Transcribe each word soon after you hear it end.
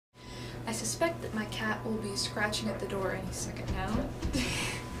I suspect that my cat will be scratching at the door any second now.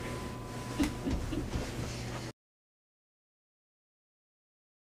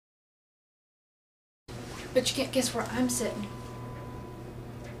 But you can't guess where I'm sitting.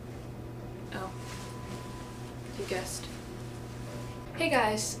 Oh. You guessed. Hey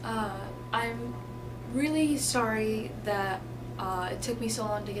guys, I'm really sorry that it took me so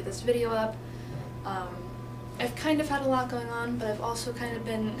long to get this video up. I've kind of had a lot going on, but I've also kind of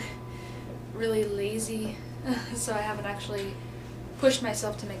been really lazy, so I haven't actually pushed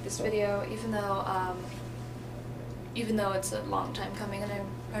myself to make this video, even though it's a long time coming, and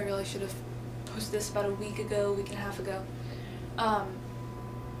I really should have posted this about a week and a half ago. I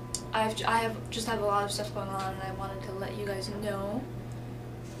just have a lot of stuff going on, and I wanted to let you guys know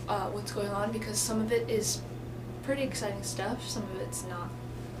what's going on, because some of it is pretty exciting stuff, some of it's not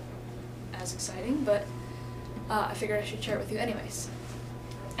as exciting, but I figured I should share it with you anyways.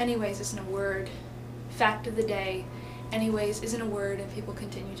 Anyways isn't a word. Fact of the day, anyways isn't a word, and people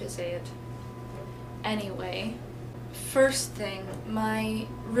continue to say it. Anyway, first thing, my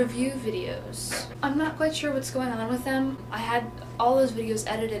review videos. I'm not quite sure what's going on with them. I had all those videos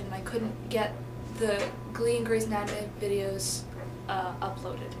edited and I couldn't get the Glee and Grey's Anatomy videos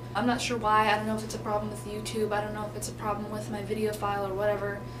uploaded. I'm not sure why. I don't know if it's a problem with YouTube. I don't know if it's a problem with my video file or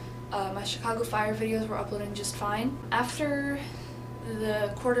whatever. My Chicago Fire videos were uploading just fine. After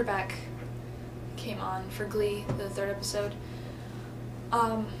the quarterback came on for Glee, the 3rd episode,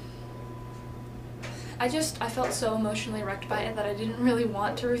 I felt so emotionally wrecked by it that I didn't really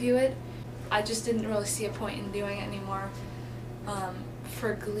want to review it. I just didn't really see a point in doing it anymore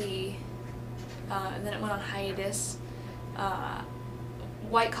for Glee, and then it went on hiatus.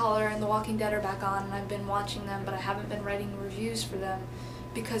 White Collar and The Walking Dead are back on, and I've been watching them, but I haven't been writing reviews for them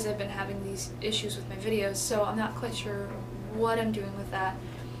because I've been having these issues with my videos, so I'm not quite sure what I'm doing with that.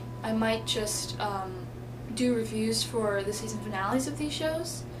 I might just do reviews for the season finales of these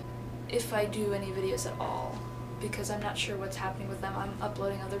shows, if I do any videos at all, because I'm not sure what's happening with them. I'm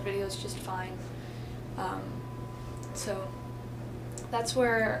uploading other videos just fine. So that's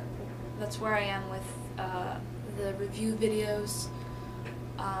where I am with the review videos.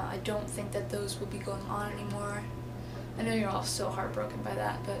 I don't think that those will be going on anymore. I know you're all so heartbroken by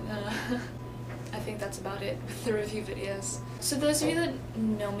that, but I think that's about it with the review videos. So those of you that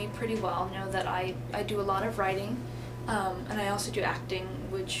know me pretty well know that I do a lot of writing, and I also do acting,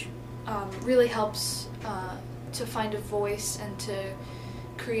 which really helps to find a voice and to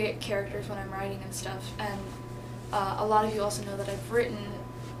create characters when I'm writing and stuff. And a lot of you also know that I've written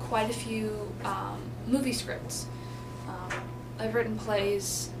quite a few movie scripts. I've written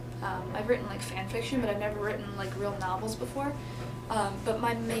plays, I've written like fan fiction, but I've never written like real novels before. But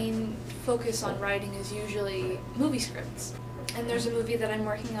my main focus on writing is usually movie scripts. And there's a movie that I'm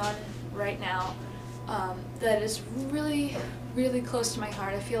working on right now that is really, really close to my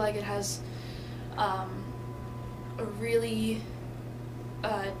heart. I feel like it has a really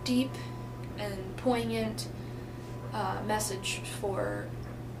deep and poignant message for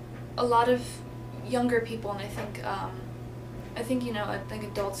a lot of younger people, and I think you know, I think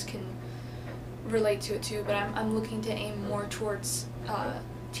adults can relate to it too, but I'm looking to aim more towards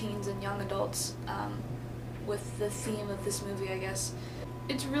teens and young adults with the theme of this movie, I guess.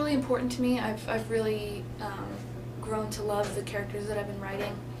 It's really important to me. I've really grown to love the characters that I've been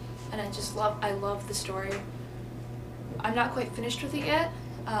writing, and I love the story. I'm not quite finished with it yet.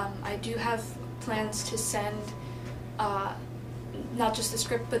 I do have plans to send not just the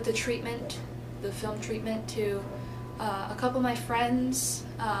script, but the film treatment to a couple of my friends,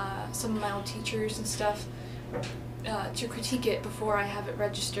 some of my old teachers and stuff, to critique it before I have it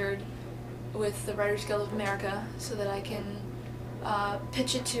registered with the Writers Guild of America, so that I can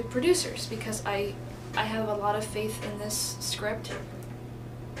pitch it to producers, because I have a lot of faith in this script.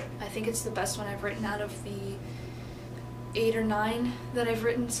 I think it's the best one I've written out of the 8 or 9 that I've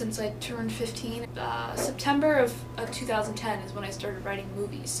written since I turned 15. September of 2010 is when I started writing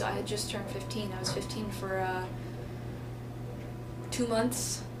movies, so I had just turned 15. I was 15 for 2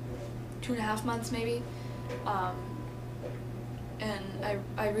 months, 2.5 months maybe, and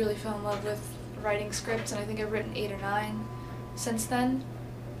I really fell in love with writing scripts, and I think I've written 8 or 9 since then.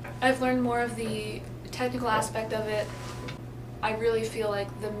 I've learned more of the technical aspect of it. I really feel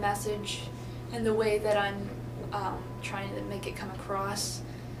like the message and the way that I'm trying to make it come across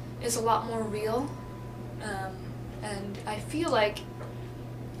is a lot more real, and I feel like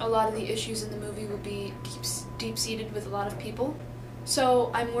a lot of the issues in the movie will be deep-seated with a lot of people. So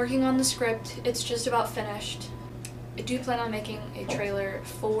I'm working on the script. It's just about finished. I do plan on making a trailer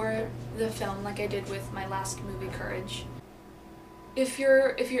for the film like I did with my last movie, Courage. if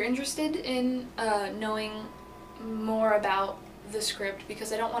you're interested in knowing more about the script,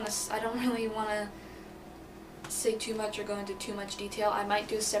 because I don't really want to say too much or go into too much detail. I might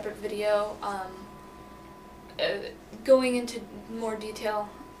do a separate video going into more detail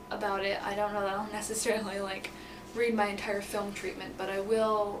about it. I don't know that I'll necessarily like read my entire film treatment, but I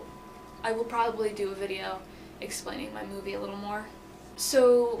will probably do a video explaining my movie a little more.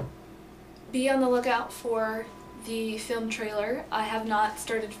 So be on the lookout for the film trailer. I have not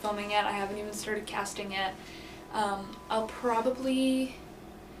started filming yet. I haven't even started casting yet. I'll probably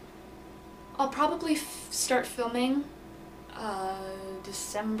start filming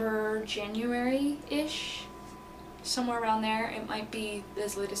December, January-ish, somewhere around there. It might be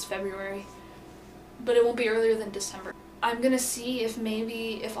as late as February, but it won't be earlier than December. I'm gonna see if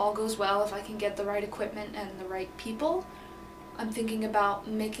maybe, if all goes well, if I can get the right equipment and the right people. I'm thinking about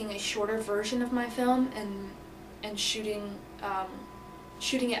making a shorter version of my film and shooting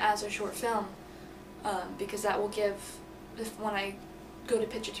it as a short film, because that will give, when I go to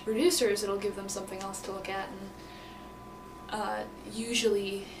pitch it to producers, it'll give them something else to look at. And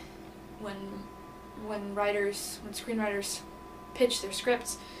usually when screenwriters pitch their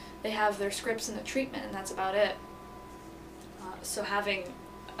scripts, they have their scripts and the treatment, and that's about it. So having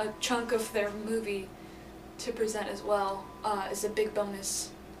a chunk of their movie to present as well is a big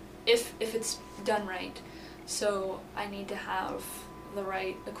bonus if it's done right. So I need to have the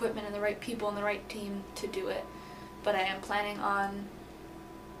right equipment and the right people and the right team to do it. But I am planning on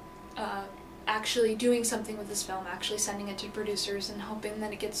actually doing something with this film, actually sending it to producers and hoping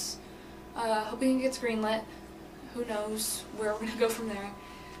that it gets greenlit. Who knows where we're gonna go from there.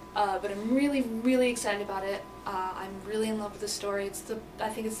 But I'm really, really excited about it. I'm really in love with the story. I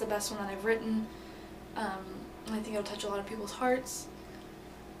think it's the best one that I've written. I think it'll touch a lot of people's hearts.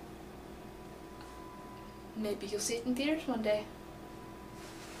 Maybe you'll see it in theaters one day.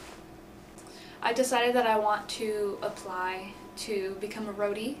 I decided that I want to apply to become a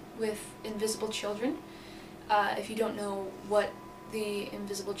roadie with Invisible Children. If you don't know what the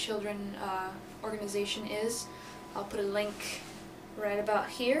Invisible Children organization is, I'll put a link right about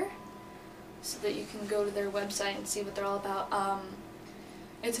here so that you can go to their website and see what they're all about.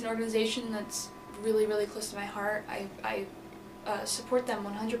 It's an organization that's really, really close to my heart. I support them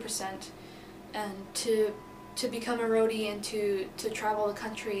 100%, and to become a roadie and to travel the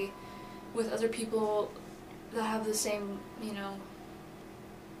country with other people that have the same,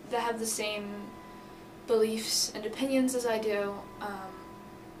 that have the same beliefs and opinions as I do,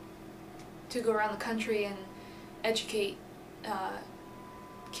 to go around the country and educate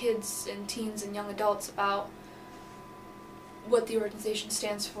kids and teens and young adults about what the organization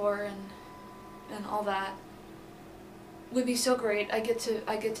stands for and all that would be so great. I get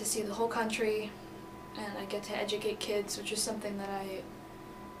to see the whole country, and I get to educate kids, which is something that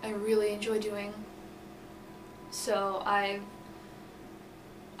I really enjoy doing. So I've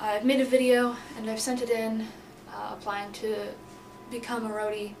made a video and I've sent it in, applying to become a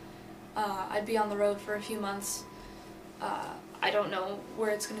roadie. I'd be on the road for a few months. I don't know where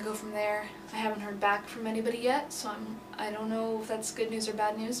it's going to go from there. I haven't heard back from anybody yet, so I don't know if that's good news or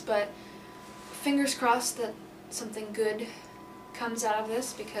bad news, but fingers crossed that something good comes out of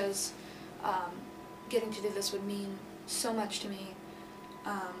this, because getting to do this would mean so much to me.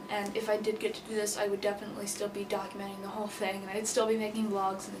 And if I did get to do this, I would definitely still be documenting the whole thing, and I'd still be making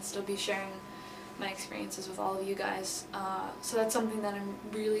vlogs, and I'd still be sharing my experiences with all of you guys. So that's something that I'm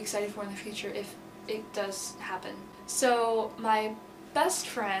really excited for in the future if it does happen. So my best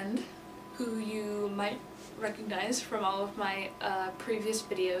friend, who you might recognize from all of my previous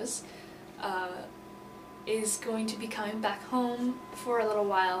videos, is going to be coming back home for a little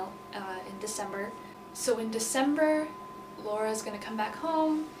while in December. So in December, Laura's going to come back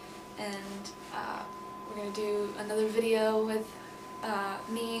home, and we're going to do another video with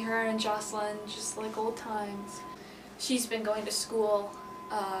me, her, and Jocelyn, just like old times. She's been going to school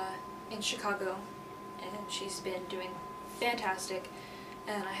in Chicago, and she's been doing fantastic,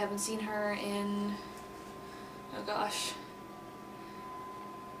 and I haven't seen her in, oh gosh,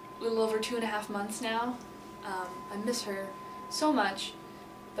 a little over 2.5 months now. I miss her so much,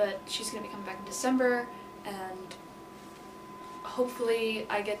 but she's going to be coming back in December, and hopefully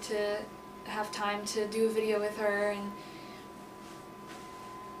I get to have time to do a video with her and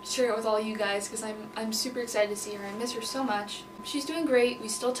share it with all you guys, because I'm super excited to see her. I miss her so much. She's doing great. We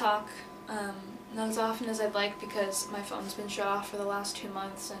still talk, not as often as I'd like, because my phone's been shut off for the last 2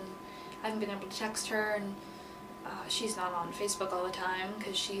 months and I haven't been able to text her, and she's not on Facebook all the time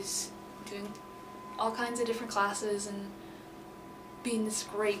because she's doing all kinds of different classes and being this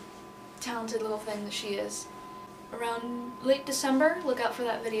great, talented little thing that she is. around late December. Look out for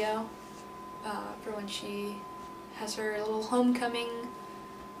that video for when she has her little homecoming.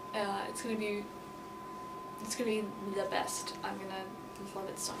 It's gonna be the best. I'm gonna love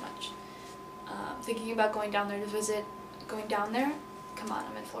it so much. Thinking about going down there to visit. Going down there? Come on,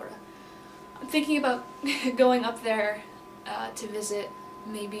 I'm in Florida. I'm thinking about going up there to visit,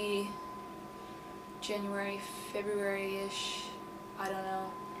 maybe January, February-ish. I don't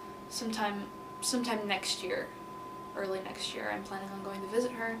know. Sometime next year, early next year. I'm planning on going to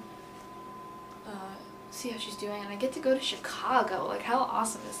visit her. See how she's doing, and I get to go to Chicago. Like, how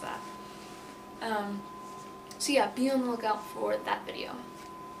awesome is that? So yeah, be on the lookout for that video.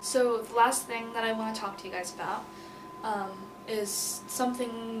 So the last thing that I want to talk to you guys about is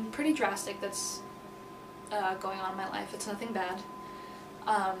something pretty drastic that's going on in my life. It's nothing bad.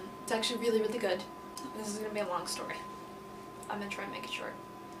 It's actually really, really good. This is going to be a long story. I'm going to try and make it short.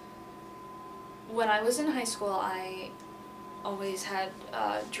 When I was in high school, I always had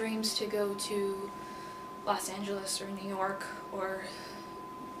dreams to go to Los Angeles or New York or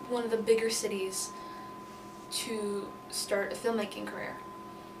one of the bigger cities to start a filmmaking career.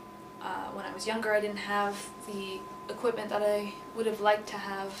 When I was younger, I didn't have the equipment that I would have liked to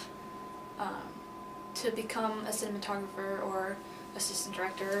have to become a cinematographer or assistant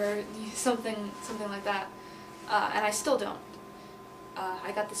director or something like that, and I still don't.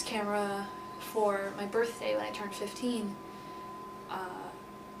 I got this camera for my birthday when I turned 15,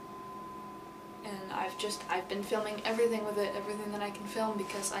 and I've been filming everything with it, everything that I can film,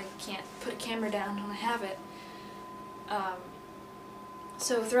 because I can't put a camera down when I have it.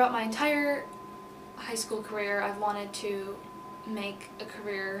 So throughout my entire high school career, I've wanted to make a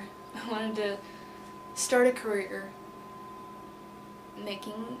career. I wanted to start a career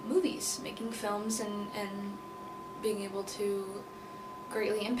making movies, making films, and being able to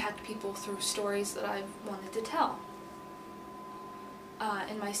greatly impact people through stories that I've wanted to tell.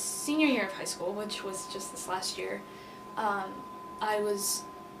 In my senior year of high school, which was just this last year, I was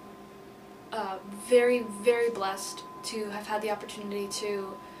very, very blessed to have had the opportunity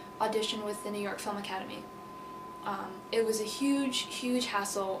to audition with the New York Film Academy. It was a huge, huge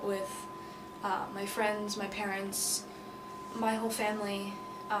hassle with my friends, my parents, my whole family,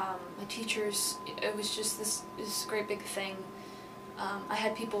 my teachers. It was just this great big thing. I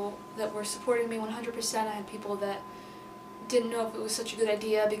had people that were supporting me 100%. I had people that didn't know if it was such a good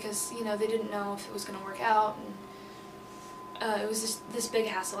idea because, you know, they didn't know if it was going to work out. And it was just this big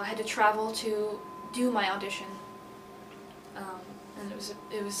hassle. I had to travel to do my audition, and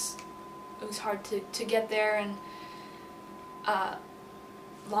it was hard to get there. And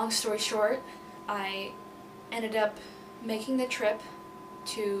long story short, I ended up making the trip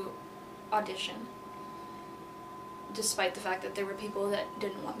to audition, despite the fact that there were people that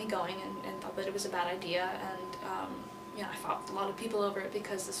didn't want me going and thought that it was a bad idea. And you know, I fought a lot of people over it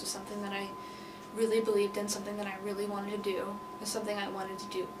because this was something that I really believed in, something that I really wanted to do, and something I wanted to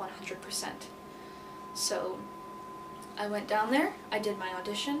do 100%. So I went down there, I did my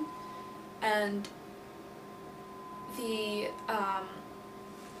audition, and the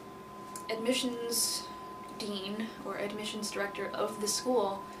admissions dean or admissions director of the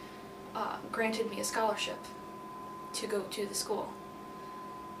school granted me a scholarship to go to the school,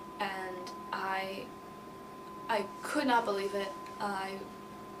 and I could not believe it. I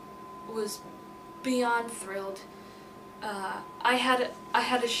was beyond thrilled. I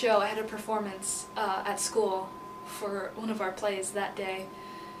had a show, I had a performance at school for one of our plays that day.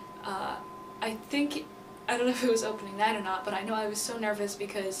 I don't know if it was opening night or not, but I know I was so nervous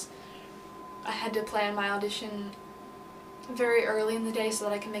because I had to plan my audition very early in the day so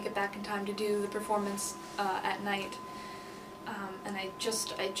that I can make it back in time to do the performance at night. And I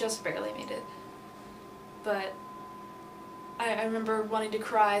just barely made it. But I remember wanting to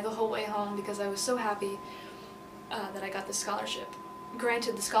cry the whole way home because I was so happy that I got this scholarship.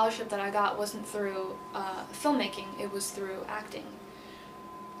 Granted, the scholarship that I got wasn't through filmmaking, it was through acting.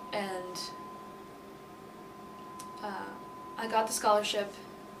 And I got the scholarship,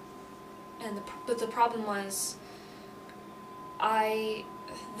 but the problem was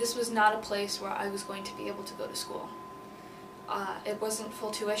this was not a place where I was going to be able to go to school. It wasn't full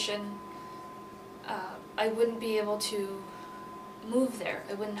tuition. I wouldn't be able to move there.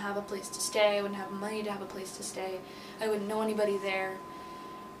 I wouldn't have a place to stay. I wouldn't have money to have a place to stay. I wouldn't know anybody there.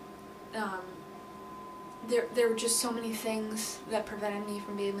 There were just so many things that prevented me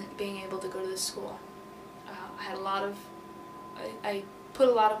from being able to go to this school. I put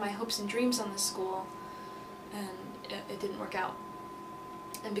a lot of my hopes and dreams on this school, and it didn't work out.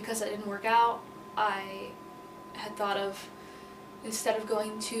 And because it didn't work out, I had thought of, instead of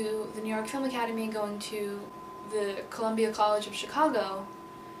going to the New York Film Academy and going to the Columbia College of Chicago,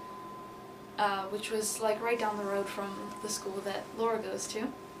 which was like right down the road from the school that Laura goes to.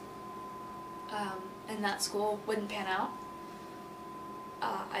 And that school wouldn't pan out.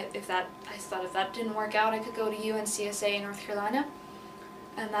 I thought if that didn't work out, I could go to UNCSA in North Carolina,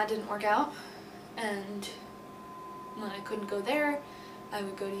 and that didn't work out. And when I couldn't go there, I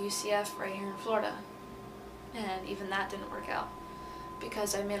would go to UCF right here in Florida, and even that didn't work out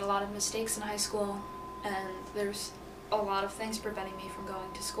because I made a lot of mistakes in high school, and there's a lot of things preventing me from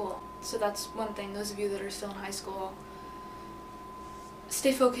going to school. So that's one thing. Those of you that are still in high school,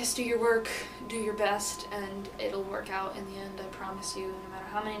 stay focused, do your work, do your best, and it'll work out in the end, I promise you. No matter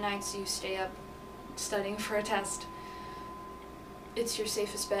how many nights you stay up studying for a test, it's your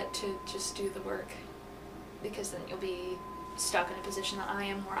safest bet to just do the work, because then you'll be stuck in a position that I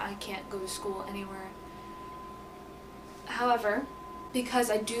am where I can't go to school anywhere. However, because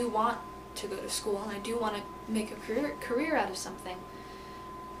I do want to go to school and I do want to make a career out of something,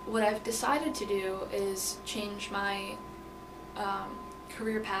 what I've decided to do is change my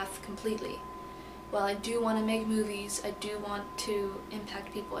career path completely. While I do want to make movies, I do want to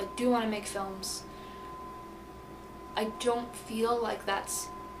impact people, I do want to make films, I don't feel like that's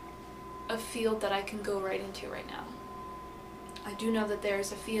a field that I can go right into right now. I do know that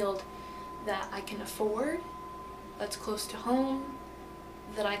there's a field that I can afford, that's close to home,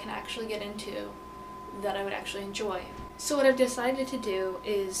 that I can actually get into, that I would actually enjoy. So what I've decided to do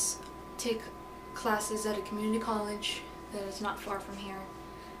is take classes at a community college that is not far from here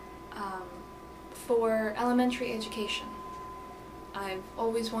for elementary education. I've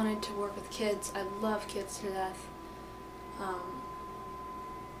always wanted to work with kids. I love kids to death.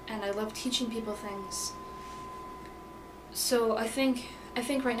 And I love teaching people things. So I think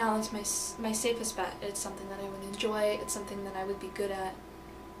right now that's my safest bet. It's something that I would enjoy. It's something that I would be good at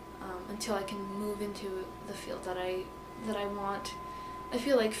until I can move into the field that I want. I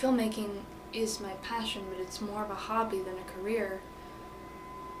feel like filmmaking is my passion, but it's more of a hobby than a career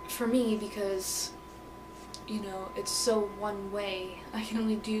for me because, you know, it's so one way. I can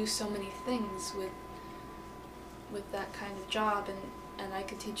only do so many things with that kind of job, and I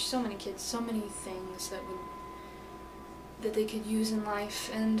could teach so many kids so many things that they could use in life,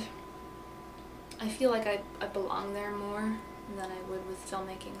 and I feel like I belong there more than I would with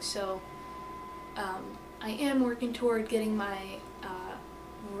filmmaking. So I am working toward getting my,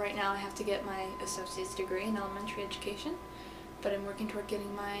 right now I have to get my associate's degree in elementary education, but I'm working toward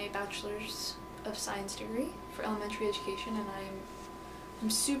getting my bachelor's of science degree for elementary education, and I'm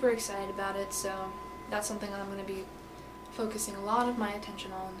super excited about it. So that's something that I'm going to be focusing a lot of my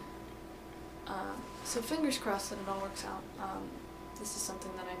attention on. So fingers crossed that it all works out. This is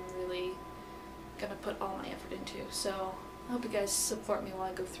something that I'm really going to put all my effort into. So I hope you guys support me while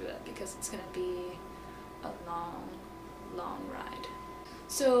I go through that, because it's going to be a long, long ride.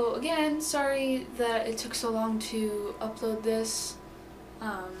 So again, sorry that it took so long to upload this.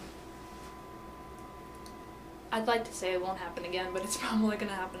 I'd like to say it won't happen again, but it's probably going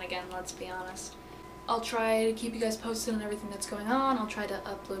to happen again, let's be honest. I'll try to keep you guys posted on everything that's going on. I'll try to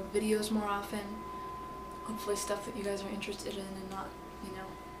upload videos more often. Hopefully stuff that you guys are interested in and not, you know,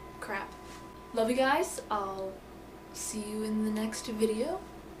 crap. Love you guys. I'll see you in the next video,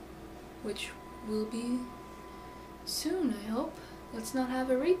 which will be soon, I hope. Let's not have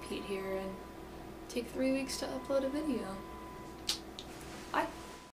a repeat here and take 3 weeks to upload a video.